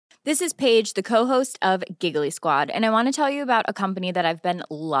This is Paige, the co-host of Giggly Squad, and I want to tell you about a company that I've been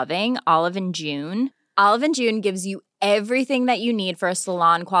loving, Olive and June. Olive and June gives you everything that you need for a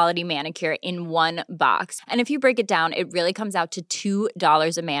salon-quality manicure in one box. And if you break it down, it really comes out to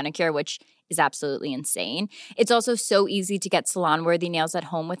 $2 a manicure, which is absolutely insane. It's also so easy to get salon-worthy nails at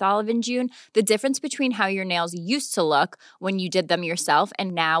home with Olive and June. The difference between how your nails used to look when you did them yourself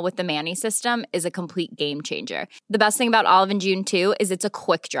and now with the Mani system is a complete game changer. The best thing about Olive and June, too, is it's a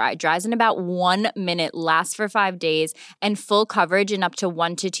quick dry. Dries in about 1 minute, lasts for 5 days, and full coverage in up to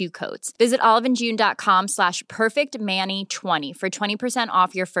 1 to 2 coats. Visit oliveandjune.com/perfectmani20 for 20%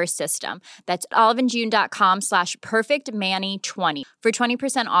 off your first system. That's oliveandjune.com/perfectmani20 for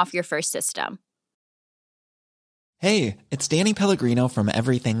 20% off your first system. Hey, it's Danny Pellegrino from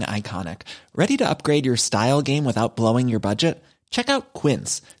Everything Iconic. Ready to upgrade your style game without blowing your budget? Check out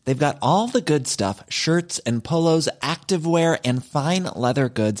Quince. They've got all the good stuff, shirts and polos, activewear, and fine leather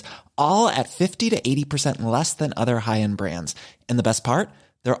goods, all at 50 to 80% less than other high-end brands. And the best part?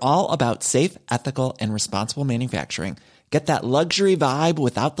 They're all about safe, ethical, and responsible manufacturing. Get that luxury vibe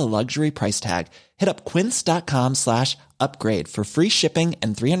without the luxury price tag. Hit up quince.com/upgrade for free shipping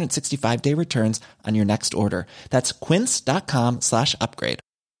and 365-day returns on your next order. That's quince.com/upgrade.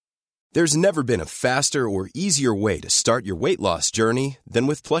 There's never been a faster or easier way to start your weight loss journey than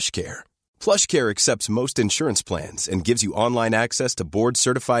with PlushCare. PlushCare accepts most insurance plans and gives you online access to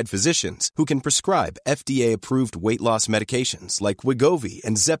board-certified physicians who can prescribe FDA-approved weight loss medications like Wegovy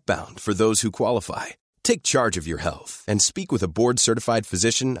and Zepbound for those who qualify. Take charge of your health and speak with a board-certified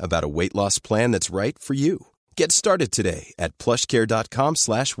physician about a weight loss plan that's right for you. Get started today at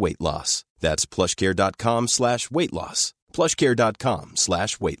plushcare.com/weight loss. That's plushcare.com/weight loss.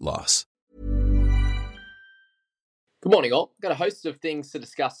 plushcare.com/weight loss. Good morning, all. Got a host of things to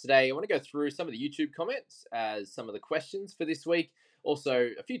discuss today. I want to go through some of the YouTube comments as some of the questions for this week. Also,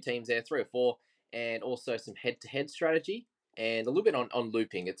 a few teams there, 3 or 4, and also some head-to-head strategy and a little bit on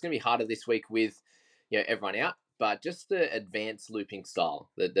looping. It's going to be harder this week with everyone out, but just the advanced looping style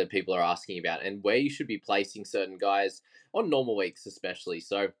that people are asking about and where you should be placing certain guys on normal weeks especially.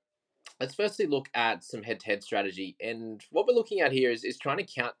 So let's firstly look at some head-to-head strategy. And what we're looking at here is trying to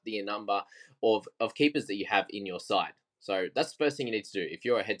count the number of keepers that you have in your side. So that's the first thing you need to do. If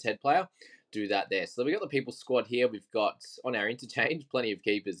you're a head-to-head player, do that there. So we've got the people squad here. We've got, on our interchange, plenty of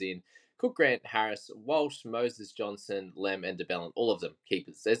keepers in Cook, Grant, Harris, Walsh, Moses, Johnson, Lem, and DeBellin. All of them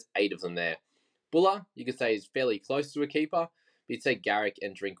keepers. There's 8 of them there. Buller, you could say, is fairly close to a keeper, but you'd say Garrick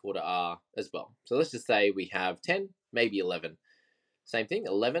and Drinkwater are as well. So let's just say we have 10, maybe 11. Same thing,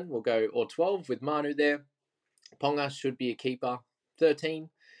 11, we'll go, or 12 with Manu there. Ponga should be a keeper,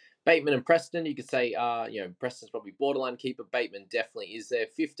 13. Bateman and Preston, you could say, Preston's probably borderline keeper. Bateman definitely is there.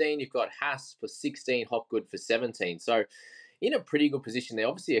 15, you've got Haas for 16, Hopgood for 17. So in a pretty good position there.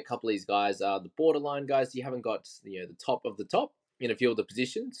 Obviously, a couple of these guys are the borderline guys. You haven't got the top of the top in a few of the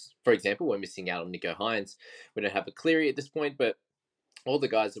positions. For example, we're missing out on Nico Hines. We don't have a Cleary at this point, but all the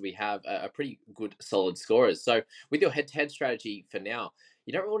guys that we have are pretty good, solid scorers. So with your head-to-head strategy for now,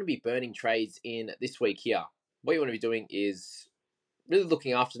 you don't want to be burning trades in this week here. What you want to be doing is really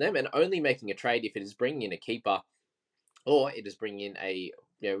looking after them and only making a trade if it is bringing in a keeper or it is bringing in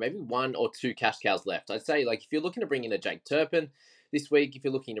maybe 1 or 2 cash cows left. I'd say, if you're looking to bring in a Jake Turpin this week, if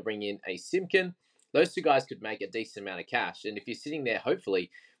you're looking to bring in a Simkin, those 2 guys could make a decent amount of cash. And if you're sitting there,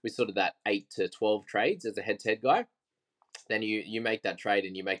 hopefully, with sort of that 8 to 12 trades as a head-to-head guy, then you make that trade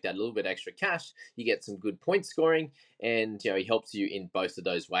and you make that little bit extra cash. You get some good point scoring, and he helps you in both of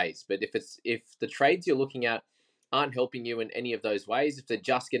those ways. But if the trades you're looking at aren't helping you in any of those ways, if they're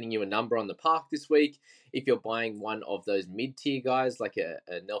just getting you a number on the park this week, if you're buying one of those mid-tier guys like a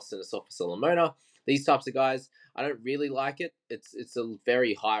Nelson, a Sofa Solomona, these types of guys, I don't really like it. It's a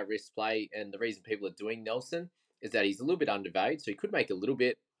very high risk play, and the reason people are doing Nelson is that he's a little bit undervalued, so he could make a little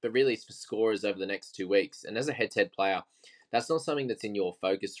bit, but really it's for scorers over the next 2 weeks. And as a head-to-head player, that's not something that's in your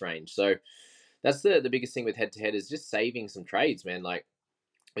focus range. So that's the biggest thing with head-to-head is just saving some trades, man.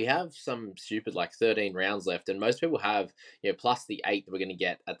 We have some stupid 13 rounds left, and most people have plus the 8 that we're going to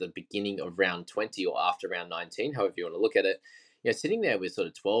get at the beginning of round 20 or after round 19, however you want to look at it. Sitting there with sort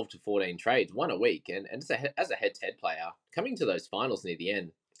of 12 to 14 trades, 1 a week, and as a head-to-head player, coming to those finals near the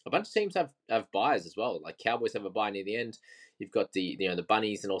end, a bunch of teams have buys as well. Like Cowboys have a buy near the end. You've got the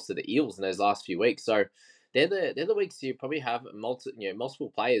Bunnies and also the Eels in those last few weeks. So they're the weeks you probably have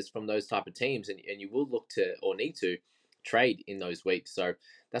multiple players from those type of teams, and you will look to or need to trade in those weeks. So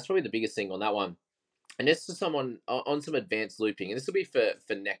that's probably the biggest thing on that one. And this is someone on some advanced looping, and this will be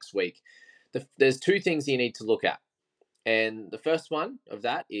for next week. There's 2 things you need to look at. And the first one of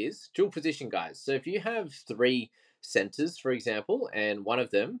that is dual position guys. So if you have 3 centers, for example, and one of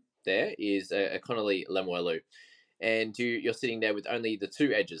them there is a Connolly Lemuelu. And you're sitting there with only the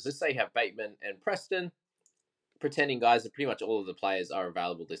two edges. Let's say you have Bateman and Preston, pretending, guys, that pretty much all of the players are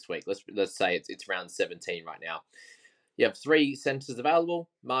available this week. Let's say it's round 17 right now. You have three centres available: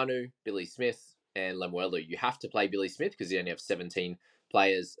 Manu, Billy Smith, and Lemuelu. You have to play Billy Smith because you only have 17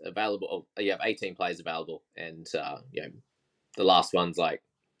 players available. Or you have 18 players available, and the last one's like,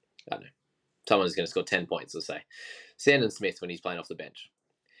 I don't know, someone is going to score 10 points. Let's say Sandon Smith when he's playing off the bench,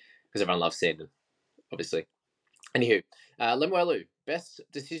 because everyone loves Sandon, obviously. Anywho, Lemuelu, best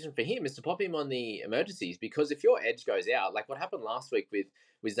decision for him is to pop him on the emergencies, because if your edge goes out, like what happened last week with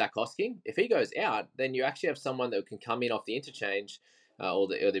Zach Hosking, if he goes out, then you actually have someone that can come in off the interchange or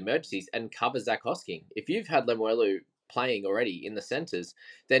the emergencies and cover Zach Hosking. If you've had Lemuelu playing already in the centres,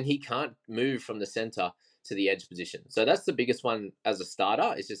 then he can't move from the centre to the edge position. So that's the biggest one as a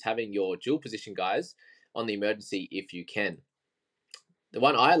starter, is just having your dual position guys on the emergency if you can. The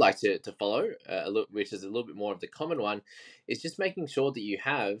one I like to follow, which is a little bit more of the common one, is just making sure that you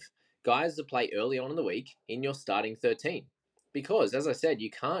have guys that play early on in the week in your starting 13. Because, as I said, you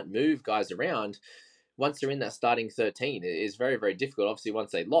can't move guys around once they're in that starting 13. It is very, very difficult. Obviously,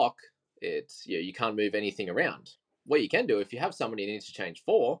 once they lock, you can't move anything around. What you can do, if you have somebody in interchange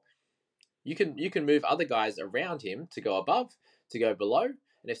 4, you can move other guys around him to go above, to go below, and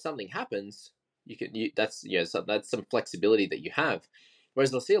if something happens, that's some flexibility that you have.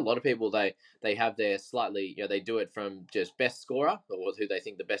 Whereas I'll see a lot of people, they have their slightly, they do it from just best scorer, or who they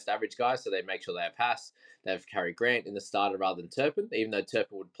think the best average guy, so they make sure they have Haas, they have Cary Grant in the starter rather than Turpin, even though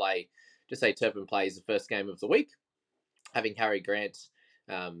Turpin would play, just say Turpin plays the first game of the week, having Cary Grant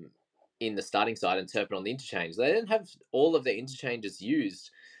in the starting side and Turpin on the interchange. They don't have all of their interchanges used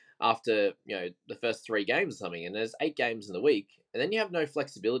after the first 3 games or something, and there's 8 games in the week, and then you have no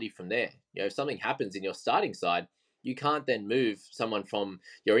flexibility from there. If something happens in your starting side, you can't then move someone from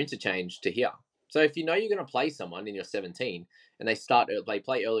your interchange to here. So if you know you're going to play someone in your 17 and they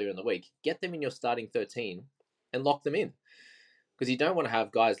play earlier in the week, get them in your starting 13 and lock them in, because you don't want to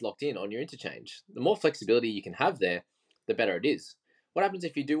have guys locked in on your interchange. The more flexibility you can have there, the better it is. What happens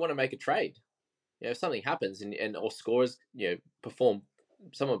if you do want to make a trade? If something happens and or scores,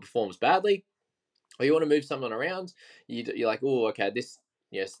 someone performs badly, or you want to move someone around, you're like, oh, okay,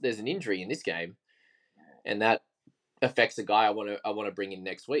 there's an injury in this game, and that affects a guy I want to bring in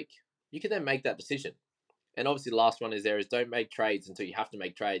next week. You can then make that decision. And obviously, the last one is don't make trades until you have to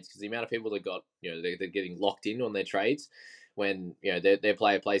make trades, because the amount of people that got they're getting locked in on their trades when their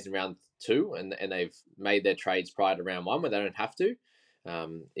player plays in round 2 and they've made their trades prior to round 1 where they don't have to,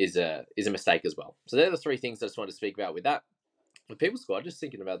 is a mistake as well. So they're the 3 things I just wanted to speak about with that. The People Squad, just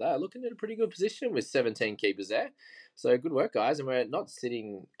thinking about that, looking at a pretty good position with 17 keepers there. So good work, guys. And we're not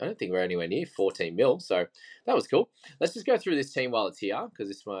sitting, I don't think we're anywhere near 14 mil. So that was cool. Let's just go through this team while it's here, because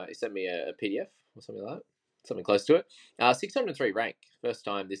he sent me a PDF or something like that. Something close to it. 603 rank. First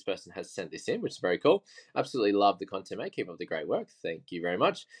time this person has sent this in, which is very cool. Absolutely love the content, mate. Keep up the great work. Thank you very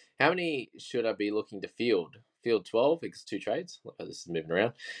much. How many should I be looking to field? Field 12 equals 2 trades. This is moving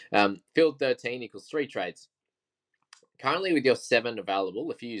around. Field 13 equals 3 trades. Currently, with your 7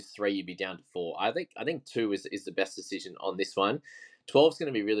 available, if you use 3, you'd be down to 4. I think 2 is the best decision on this one. 12 is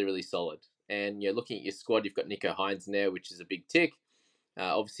going to be really, really solid. And you're looking at your squad, you've got Nico Hines in there, which is a big tick.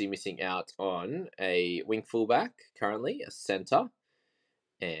 Obviously missing out on a wing fullback currently, a centre,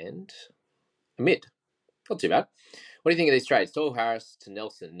 and a mid. Not too bad. What do you think of these trades? Toll Harris to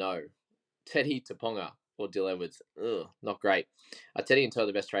Nelson, no. Teddy to Ponga or Dill Edwards, not great. Teddy and Toll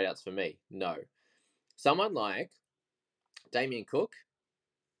the best trade outs for me, no. Someone like Damien Cook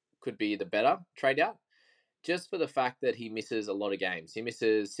could be the better trade out, just for the fact that he misses a lot of games. He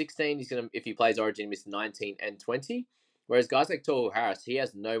misses 16. If he plays Origin, miss 19 and 20. Whereas guys like Tohu Harris, he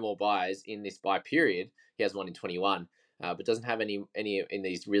has no more buys in this buy period. He has one in 21, but doesn't have any in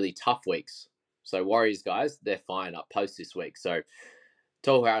these really tough weeks. So Warriors guys, they're fine up post this week. So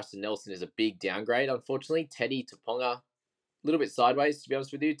Tohu Harris and Nelson is a big downgrade, unfortunately. Teddy to Ponga, a little bit sideways, to be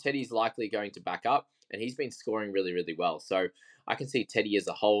honest with you. Teddy's likely going to back up, and he's been scoring really, really well. So I can see Teddy as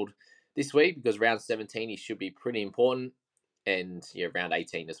a hold this week, because round 17 he should be pretty important, and round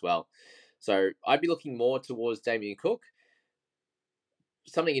 18 as well. So I'd be looking more towards Damien Cook.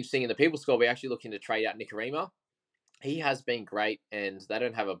 Something interesting in the People Squad, we're actually looking to trade out Nicarima. He has been great, and they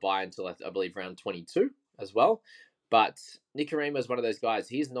don't have a buy until I believe round 22 as well. But Nicarima is one of those guys,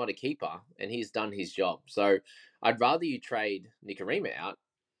 he's not a keeper, and he's done his job. So I'd rather you trade Nicarima out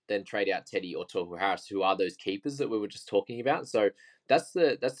than trade out Teddy or Tohu Harris, who are those keepers that we were just talking about. So that's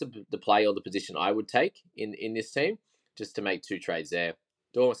the play or the position I would take in this team, just to make 2 trades there.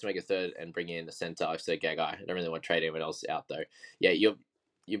 Dawn wants to make a third and bring in the centre. I've said Gagai. I don't really want to trade anyone else out though. Yeah,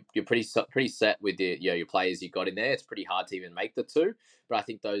 you're pretty set with your players you got in there. It's pretty hard to even make the two, but I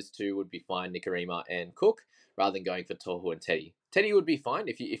think those two would be fine, Nikorima and Cook, rather than going for Tohu and Teddy. Teddy would be fine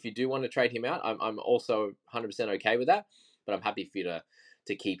if you do want to trade him out. I'm also 100% okay with that, but I'm happy for you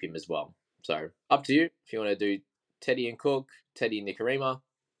to keep him as well. So up to you if you want to do Teddy and Cook, Teddy and Nikorima,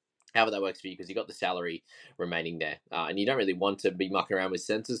 however that works for you, because you got the salary remaining there, and you don't really want to be mucking around with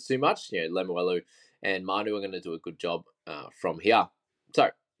centers too much. Lemuelu and Manu are going to do a good job from here. So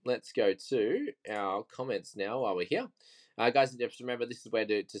let's go to our comments now while we're here. Guys, just remember, this is where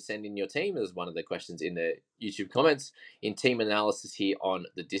to send in your team. There's one of the questions in the YouTube comments in team analysis here on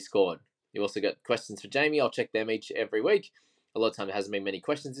the Discord. You also got questions for Jamie. I'll check them every week. A lot of time there hasn't been many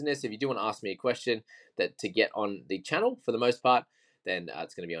questions in this. If you do want to ask me a question that to get on the channel for the most part, then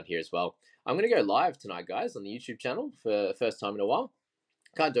it's going to be on here as well. I'm going to go live tonight, guys, on the YouTube channel for the first time in a while.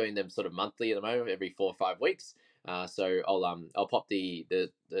 Can't doing them sort of monthly at the moment, every 4 or 5 weeks. So I'll pop the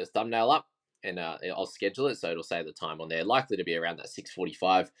thumbnail up and I'll schedule it so it'll say the time on there. Likely to be around that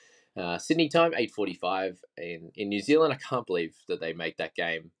 6:45 Sydney time, 8:45 in New Zealand. I can't believe that they make that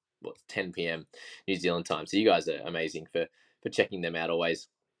game 10 p.m. New Zealand time. So you guys are amazing for checking them out always.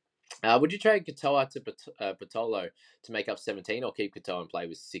 Would you trade Katoa to Patolo to make up 17 or keep Katoa and play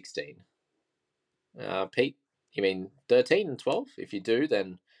with 16? Pete, you mean 13 and 12? If you do,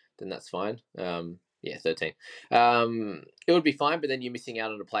 then that's fine. Yeah, 13. It would be fine, but then you're missing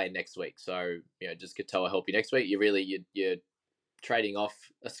out on a player next week. So, just Katoa help you next week. You're trading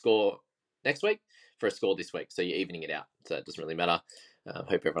off a score next week for a score this week. So you're evening it out. So it doesn't really matter.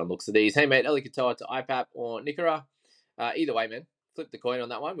 Hope everyone looks at these. Hey, mate, Eli Katoa to IPAP or Nikora. Either way, man. Flip the coin on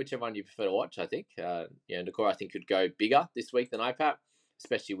that one, whichever one you prefer to watch, I think. Nikora, I think, could go bigger this week than IPAP,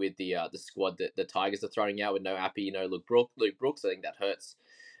 especially with the squad that the Tigers are throwing out with no Appy, Luke Brooks. I think that hurts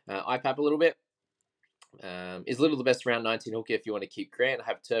IPAP a little bit. Is Little the best round 19 hooker if you want to keep Grant? I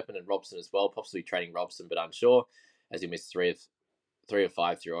have Turpin and Robson as well, possibly trading Robson, but unsure, as he missed 3 of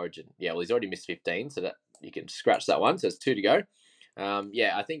 5 through Origin. Yeah, well, he's already missed 15, so that you can scratch that one. So there's 2 to go.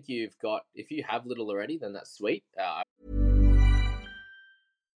 I think if you have Little already, then that's sweet.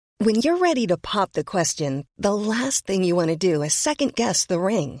 When you're ready to pop the question, the last thing you want to do is second-guess the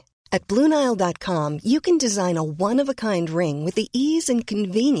ring. At BlueNile.com, you can design a one-of-a-kind ring with the ease and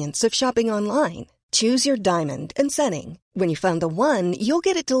convenience of shopping online. Choose your diamond and setting. When you find the one, you'll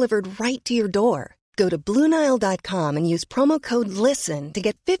get it delivered right to your door. Go to BlueNile.com and use promo code LISTEN to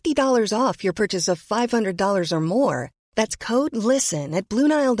get $50 off your purchase of $500 or more. That's code LISTEN at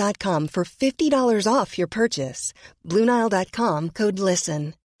BlueNile.com for $50 off your purchase. BlueNile.com, code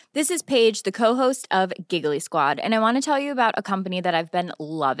LISTEN. This is Paige, the co-host of Giggly Squad, and I want to tell you about a company that I've been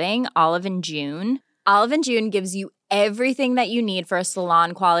loving, Olive & June. Olive & June gives you everything that you need for a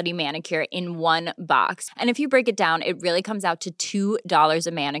salon-quality manicure in one box. And if you break it down, it really comes out to $2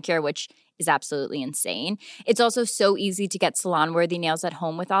 a manicure, which is absolutely insane. It's also so easy to get salon-worthy nails at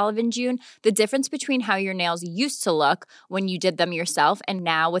home with Olive & June. The difference between how your nails used to look when you did them yourself and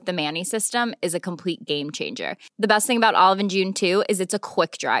now with the Mani system is a complete game changer. The best thing about Olive & June, too, is it's a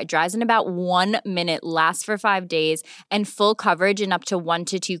quick dry. Dries in about 1 minute, lasts for 5 days, and full coverage in up to 1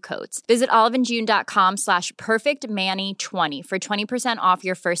 to 2 coats. Visit oliveandjune.com/perfectmani20 for 20% off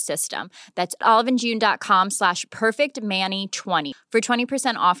your first system. That's oliveandjune.com/perfectmani20 for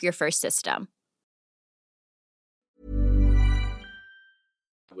 20% off your first system. I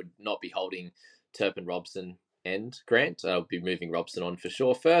would not be holding Turpin, Robson, and Grant. I'll be moving Robson on for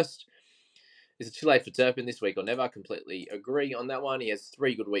sure first. Is it too late for Turpin this week or never? Completely agree on that one. He has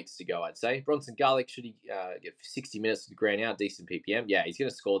 3 good weeks to go, I'd say. Bronson Garlic, should he get 60 minutes with Grant out, decent PPM? Yeah, he's going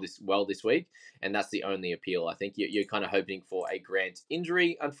to score this week, and that's the only appeal. I think you're kind of hoping for a Grant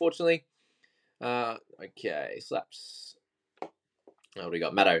injury, unfortunately. Okay, slaps. What do we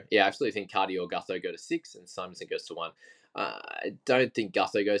got? Matto. Yeah, I absolutely think Cardi or Gutho go to 6 and Simonson goes to 1. I don't think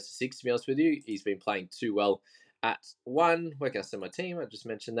Gutho goes to 6, to be honest with you. He's been playing too well at 1. Where can I send my team? I just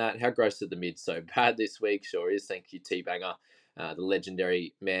mentioned that. How gross are the mid so bad this week? Sure is. Thank you, T-Banger, the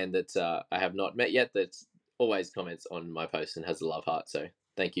legendary man that I have not met yet, that always comments on my post and has a love heart. So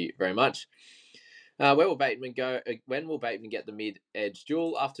thank you very much. Where will Bateman go? When will Bateman get the mid-edge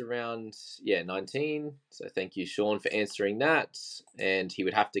duel? After round 19. So thank you, Sean, for answering that. And he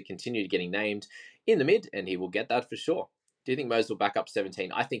would have to continue getting named in the mid, and he will get that for sure. Do you think Mose will back up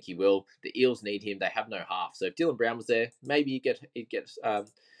 17? I think he will. The Eels need him. They have no half. So if Dylan Brown was there, maybe he'd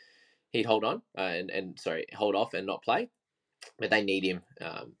hold on hold off and not play. But they need him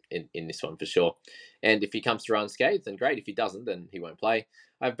in this one for sure. And if he comes through unscathed, then great. If he doesn't, then he won't play.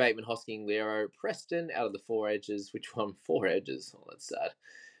 I have Bateman, Hosking, Lero, Preston out of the 4 edges. Which one? 4 edges. Oh, that's sad.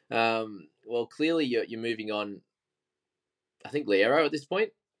 Well, clearly you're moving on I think Liero at this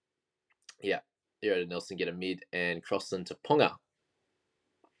point. Yeah, Liero to Nelson get a mid and Crossland to Ponga.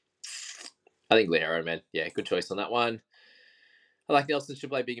 I think Liero, man. Yeah, good choice on that one. I like Nelson should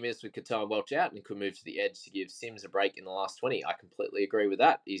play bigger minutes with Katoa and Welch out and could move to the edge to give Sims a break in the last 20. I completely agree with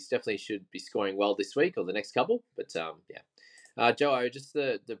that. He's definitely should be scoring well this week or the next couple. But yeah. Joe, just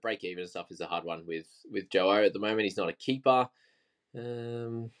the break even stuff is a hard one with Joe at the moment. He's not a keeper.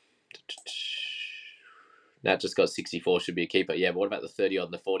 Nat just got 64, should be a keeper. Yeah, but what about the 30 odd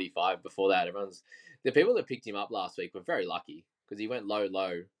and the 45 before that? The people that picked him up last week were very lucky because he went low,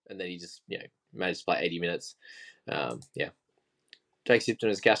 and then he just managed to play 80 minutes. Yeah. Jake Sipton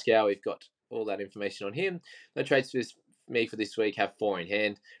as cash cow. We've got all that information on him. No trades for me for this week. Have 4 in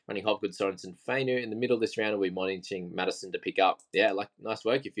hand. Running Hopgood, Sorensen, Fainu. In the middle of this round, we'll be monitoring Madison to pick up. Yeah, nice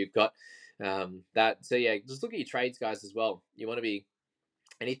work if you've got that. So yeah, just look at your trades, guys, as well. You want to be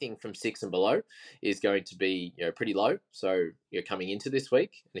anything from 6 and below is going to be pretty low. So you're coming into this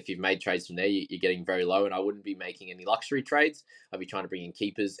week, and if you've made trades from there, you're getting very low. And I wouldn't be making any luxury trades. I'd be trying to bring in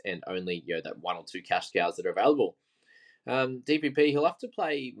keepers and only that 1 or 2 cash cows that are available. DPP, he'll have to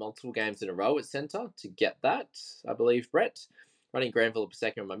play multiple games in a row at centre to get that, I believe, Brett. Running Granville per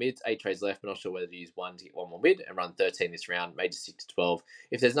second on my mids, 8 trades left, but not sure whether to use 1 to get 1 more mid and run 13 this round, major 6 to 12.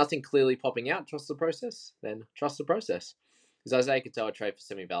 If there's nothing clearly popping out, trust the process, then trust the process. Is Isaiah Katoa trade for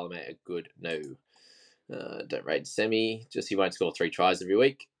Semi Balame a good? No. Don't rate Semi, just he won't score 3 tries every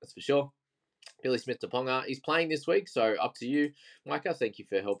week, that's for sure. Billy Smith to Ponga, he's playing this week, so up to you. Micah, thank you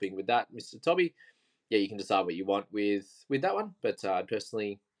for helping with that. Mr. Tobby, yeah, you can decide what you want with that one. But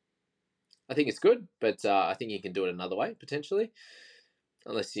personally, I think it's good. But I think you can do it another way potentially,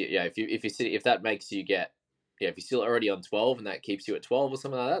 unless if that makes you get if you're still already on 12 and that keeps you at 12 or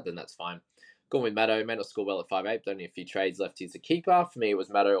something like that, then that's fine. Going with Maddo, may not score well at 5'8", but only a few trades left. He's a keeper. For me, it was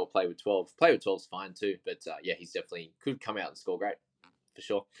Maddo or play with 12. Play with 12 is fine too, but yeah, he's definitely could come out and score great for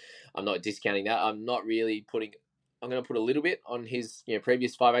sure. I'm not discounting that. I'm not really putting. I'm going to put a little bit on his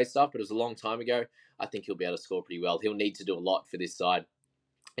previous 5'8" stuff, but it was a long time ago. I think he'll be able to score pretty well. He'll need to do a lot for this side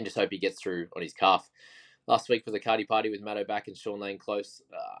and just hope he gets through on his calf. Last week for the Cardi Party with Maddo back and Sean Lane close.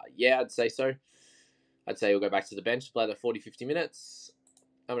 Yeah, I'd say so. I'd say he'll go back to the bench, play the 40-50 minutes.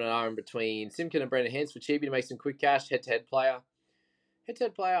 I'm an iron between Simkin and Brendan Hance for Chibi to make some quick cash. Head-to-head player.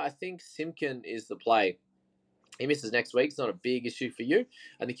 Head-to-head player, I think Simkin is the play. He misses next week. It's not a big issue for you.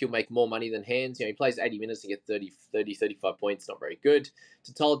 I think he'll make more money than Hands. He plays 80 minutes and get 35 points. Not very good.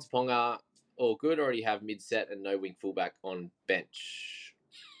 Totola Taponga, all good. Already have mid-set and no wing fullback on bench.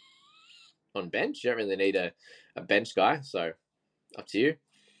 You don't really need a bench guy, so up to you.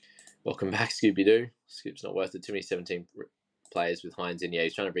 Welcome back, Scooby-Doo. Scoop's not worth it. Too many 17 players with Hines in. Yeah,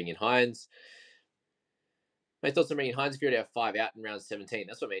 he's trying to bring in Hines. My thoughts on bringing Hines if you already have 5 out in round 17.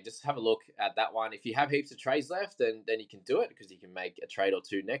 That's what I mean. Just have a look at that one. If you have heaps of trades left, then you can do it because you can make a trade or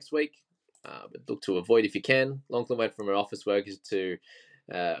 2 next week. But look to avoid if you can. Longclaw went from an office worker to,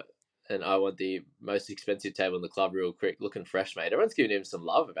 and I want the most expensive table in the club real quick. Looking fresh, mate. Everyone's giving him some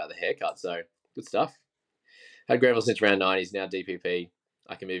love about the haircut, so good stuff. Had Granville since round 9. He's now DPP.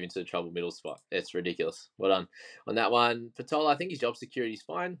 I can move into the trouble middle spot. It's ridiculous. Well done on that one. Patola, I think his job security is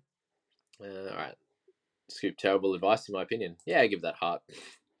fine. All right. Scoop, terrible advice in my opinion. Yeah, I give that heart.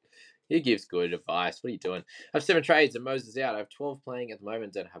 He gives good advice. What are you doing? I have 7 trades and Moses out. I have 12 playing at the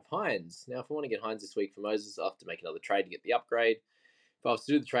moment. Don't have Hines. Now, if I want to get Hines this week for Moses, I'll have to make another trade to get the upgrade. If I was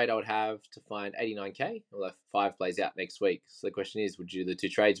to do the trade, I would have to find 89k. I'll have 5 plays out next week. So the question is, would you do the 2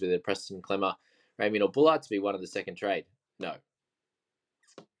 trades with it, Preston, Clemmer, Raymond, or Bullard to be one of the second trade? No.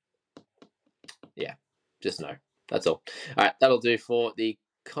 Yeah, just no. That's all. All right, that'll do for the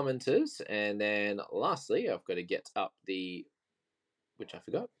commenters. And then lastly, I've got to get up the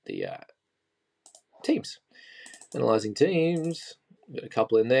teams. Analyzing teams. Got a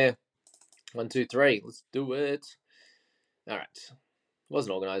couple in there. 1, 2, 3. Let's do it. All right.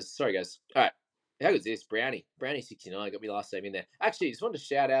 Wasn't organised. Sorry, guys. All right. How good is this? Brownie 69. Got me last name in there. Actually, just wanted to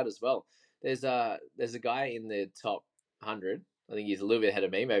shout out as well. There's a guy in the top 100. I think he's a little bit ahead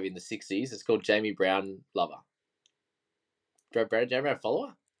of me, maybe in the 60s. It's called Jamie Brown Lover. Jamie Brown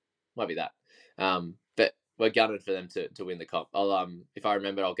follower? Might be that. But we're gunning for them to win the comp. I'll if I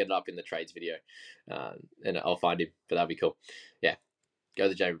remember, I'll get it up in the trades video, and I'll find him. But that'll be cool. Yeah, go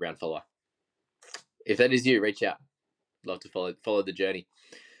the Jamie Brown follower. If that is you, reach out. Love to follow the journey.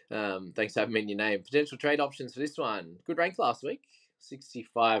 Thanks for having me in your name. Potential trade options for this one. Good rank last week.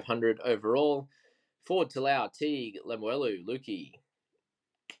 6,500 overall. Ford, Talau, Teague, Lemuelu, Lukey.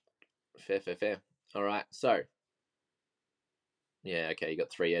 Fair. All right, so. Yeah, okay, you got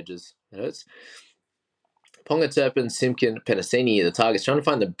 3 edges. That hurts. Ponga, Turpin, Simpkin, Penasini, the targets. Trying to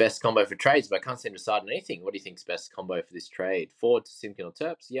find the best combo for trades, but I can't seem to decide on anything. What do you think's best combo for this trade? Ford to Simpkin or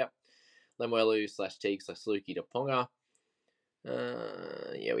Terps? Yep. Lemuelu / Teague / Sluki to Ponga.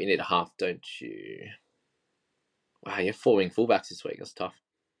 Yeah, we need a half, don't you? Wow, you have 4 wing fullbacks this week. That's tough.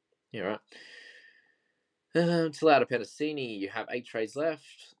 Yeah, right. Till out of Penasini, you have 8 trades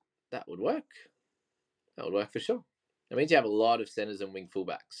left. That would work. That would work for sure. That means you have a lot of centers and wing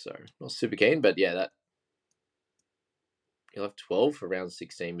fullbacks, so not super keen, but yeah, that you'll have 12 for round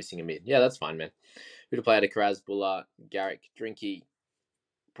 16, missing a mid. Yeah, that's fine, man. Who to play out of Karaz, Buller, Garrick, Drinky?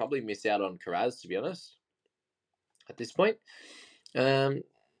 Probably miss out on Karaz, to be honest, at this point. Yeah,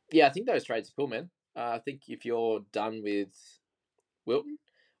 I think those trades are cool, man. I think if you're done with Wilton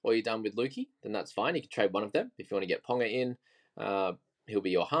or you're done with Lukey, then that's fine. You can trade one of them. If you want to get Ponga in, he'll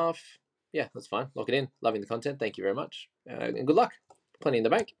be your half. Yeah, that's fine. Lock it in. Loving the content. Thank you very much. And good luck. Plenty in the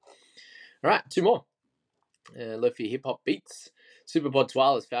bank. All right, 2 more. Lofi Hip Hop Beats. Superpod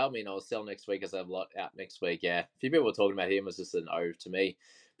Twal has failed me, and I'll sell next week as I have a lot out next week. Yeah, a few people were talking about him. It was just an O to me.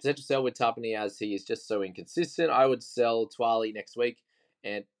 Potential sell with Tapani as he is just so inconsistent. I would sell Twali next week,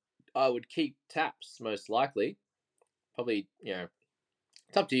 and I would keep Taps most likely. Probably,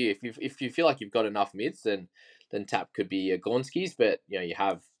 it's up to you. If you feel like you've got enough mids, then Tap could be Gornski's, but you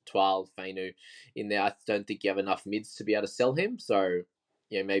have Twal, Fainu in there. I don't think you have enough mids to be able to sell him. So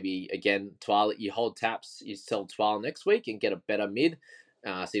maybe again Twal, you hold Taps, you sell Twal next week and get a better mid.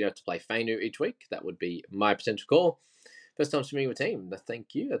 So you don't have to play Fainu each week. That would be my potential call. First time swimming with team.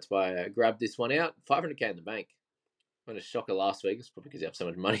 Thank you. That's why I grabbed this one out. 500k in the bank. I'm a shocker last week. It's probably because you have so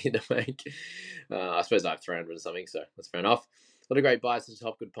much money in the bank. I suppose I have 300 or something, so that's fair enough. A lot of great buys to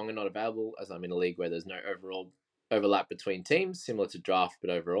top good Ponga not available, as I'm in a league where there's no overall overlap between teams, similar to draft, but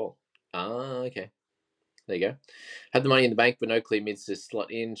overall. Okay. There you go. Had the money in the bank, but no clear mids to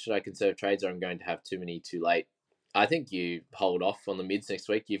slot in. Should I conserve trades, or I'm going to have too many too late? I think you hold off on the mids next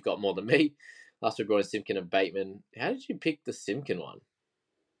week. You've got more than me. Last week brought in Simpkin and Bateman. How did you pick the Simpkin one?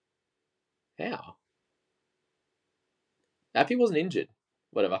 How? Happy wasn't injured.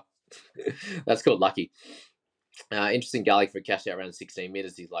 Whatever. That's called lucky. Interesting Garlic for cash out around 16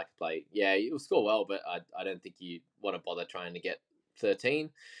 meters. He's like to play. Yeah, he'll score well, but I don't think you want to bother trying to get 13.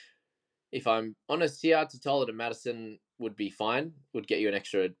 If I'm honest here, Totola to Madison would be fine. Would get you an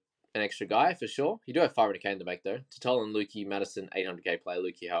extra guy for sure. You do have 500k in the bank though. Totola and Lukey, Madison 800k play.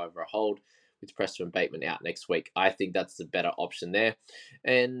 Lukey, however, a hold with Preston and Bateman out next week. I think that's the better option there.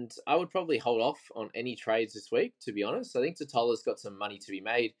 And I would probably hold off on any trades this week, to be honest. I think Totola's got some money to be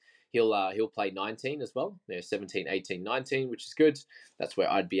made. He'll play 19 as well. 17, 18, 19, which is good. That's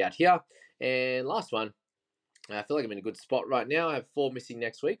where I'd be at here. And last one. I feel like I'm in a good spot right now. I have 4 missing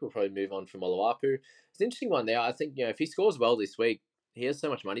next week. We'll probably move on from Oluwapu. It's an interesting one there. I think, if he scores well this week, he has so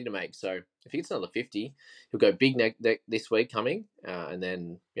much money to make. So if he gets another 50, he'll go big this week coming. And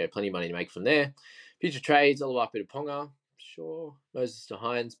then, plenty of money to make from there. Future trades, Oluwapu to Ponga. Sure. Moses to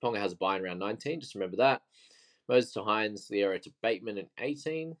Hines. Ponga has a buy in round 19. Just remember that. Moses to Hines. Liero to Bateman in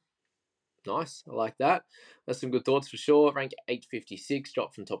 18. Nice. I like that. That's some good thoughts for sure. Rank 856,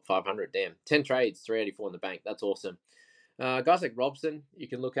 dropped from top 500. Damn. 10 trades, 384 in the bank. That's awesome. Guys like Robson, you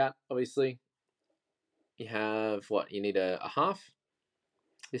can look at, obviously. You have, you need a half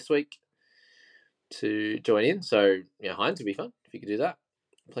this week to join in. So, Hines would be fun if you could do that.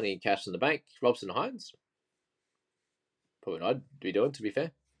 Plenty of cash in the bank. Robson Hines. Probably what I'd be doing, to be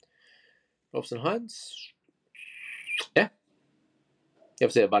fair. Robson Hines. Yeah. You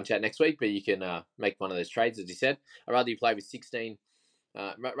obviously have a bunch out next week, but you can make one of those trades, as you said. I'd rather you play with 16.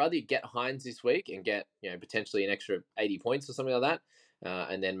 Rather you get Hines this week and get potentially an extra 80 points or something like that,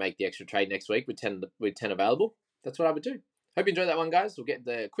 and then make the extra trade next week with 10 available. That's what I would do. Hope you enjoyed that one, guys. We'll get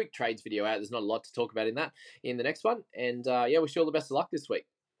the quick trades video out. There's not a lot to talk about in the next one. And wish you all the best of luck this week.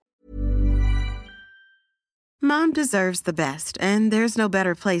 Mom deserves the best, and there's no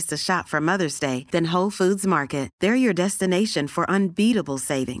better place to shop for Mother's Day than Whole Foods Market. They're your destination for unbeatable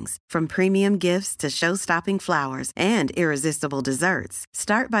savings, from premium gifts to show-stopping flowers and irresistible desserts.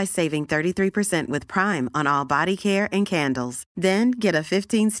 Start by saving 33% with Prime on all body care and candles. Then get a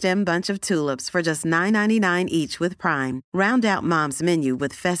 15-stem bunch of tulips for just $9.99 each with Prime. Round out Mom's menu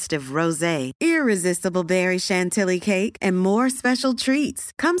with festive rosé, irresistible berry chantilly cake, and more special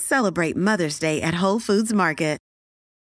treats. Come celebrate Mother's Day at Whole Foods Market.